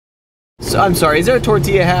I'm sorry, is there a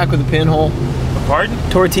tortilla hack with a pinhole? Pardon?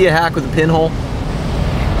 Tortilla hack with a pinhole?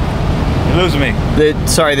 You lose me.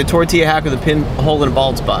 The tortilla hack with a pinhole and a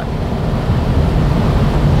bald spot.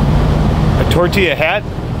 A tortilla hat?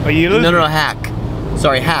 Are you losing? No, hack.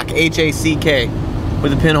 Sorry, hack. H-A-C-K.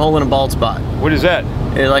 With a pinhole and a bald spot. What is that?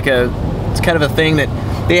 It's kind of a thing that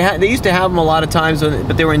they used to have them a lot of times,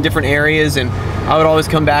 but they were in different areas, and I would always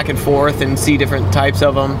come back and forth and see different types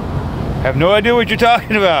of them. I have no idea what you're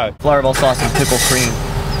talking about. Flour ball sauce and pickle cream.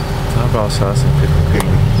 Flour ball sauce and pickle cream.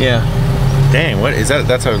 Yeah. Dang, what is that?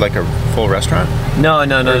 That's like a full restaurant? No.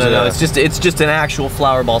 It's just an actual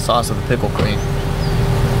flour ball sauce with a pickle cream.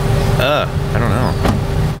 I don't know.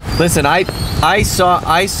 Listen, I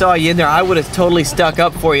saw you in there. I would have totally stuck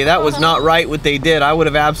up for you. That was not right what they did. I would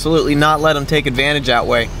have absolutely not let them take advantage that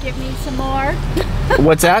way. Give me some more.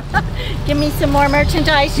 What's that? Give me some more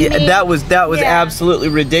merchandise. Yeah, that was absolutely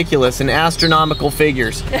ridiculous and astronomical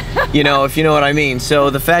figures. You know, if you know what I mean. So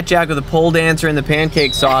the Fat Jack with the pole dancer and the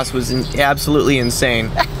pancake sauce was absolutely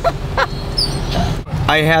insane.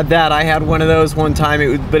 I had that. I had one of those one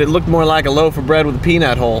time, but it looked more like a loaf of bread with a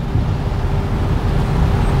peanut hole.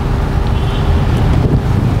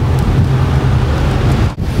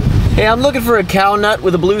 Hey, I'm looking for a cow nut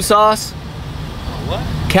with a blue sauce. What?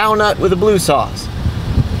 Cow nut with a blue sauce. No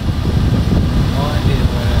idea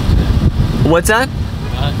where that's at. What's that?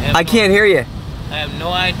 I can't hear you. I have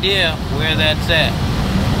no idea where that's at.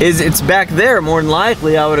 It's back there, more than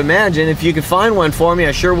likely, I would imagine. If you could find one for me,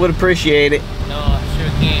 I sure would appreciate it. No, I sure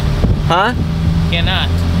can't. Huh? Cannot.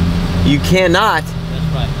 You cannot? That's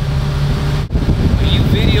right. Are you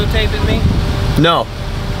videotaping me? No.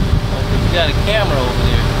 Oh, you got a camera over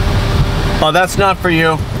there. Oh, that's not for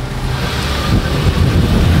you.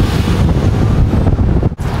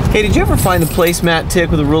 Hey, did you ever find the placemat tick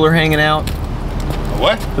with a ruler hanging out?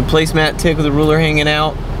 What? The placemat tick with a ruler hanging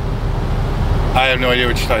out? I have no idea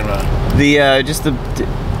what you're talking about.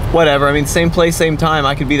 Whatever. I mean, same place, same time.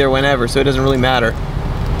 I could be there whenever, so it doesn't really matter.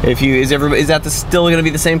 Is that still going to be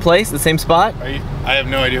the same place, the same spot? I have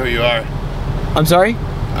no idea who you are. I'm sorry?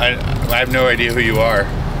 I have no idea who you are.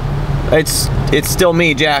 It's still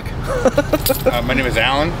me, Jack. My name is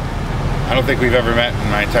Alan. I don't think we've ever met in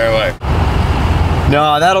my entire life.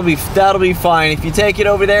 No, that'll be fine. If you take it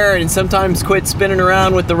over there and sometimes quit spinning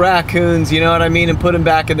around with the raccoons, you know what I mean, and put them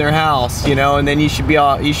back in their house, you know, and then you should be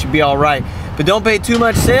all right. But don't pay too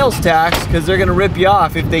much sales tax, because they're gonna rip you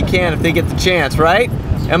off if they can, if they get the chance, right?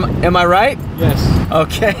 Am I right? Yes.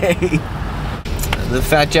 Okay. The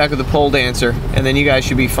Fat Jack with the pole dancer, and then you guys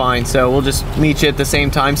should be fine. So we'll just meet you at the same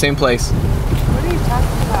time, same place. What are you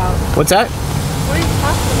talking about? What's that? What are you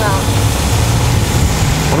talking about?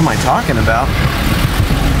 What am I talking about?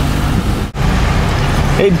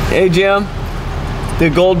 Hey Jim, the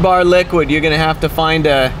Gold Bar liquid, you're gonna have to find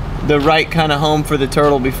the right kind of home for the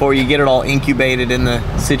turtle before you get it all incubated in the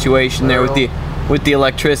situation there with the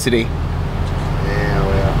electricity. Yeah,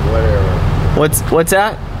 whatever. What's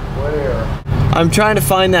that? Whatever. I'm trying to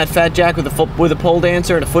find that Fat Jack with a pole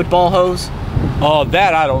dancer and a football hose. Oh,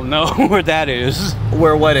 that I don't know where that is.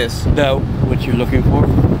 Where what is? What you're looking for?